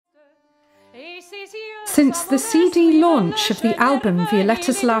Since the CD launch of the album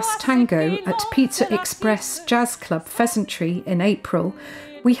Violetta's Last Tango at Pizza Express Jazz Club Pheasantry in April,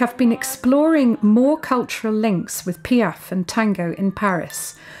 we have been exploring more cultural links with Piaf and tango in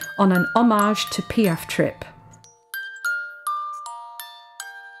Paris on an homage to Piaf trip.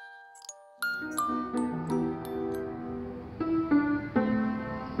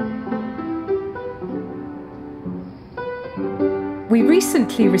 We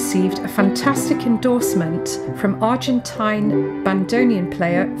recently received a fantastic endorsement from Argentine bandoneon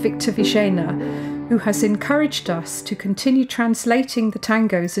player Victor Villena, who has encouraged us to continue translating the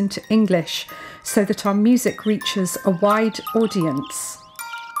tangos into English so that our music reaches a wide audience.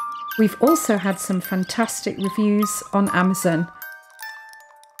 We've also had some fantastic reviews on Amazon.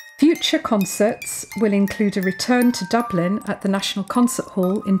 Future concerts will include a return to Dublin at the National Concert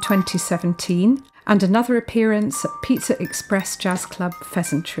Hall in 2017 and another appearance at Pizza Express Jazz Club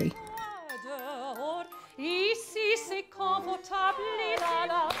Pheasantry.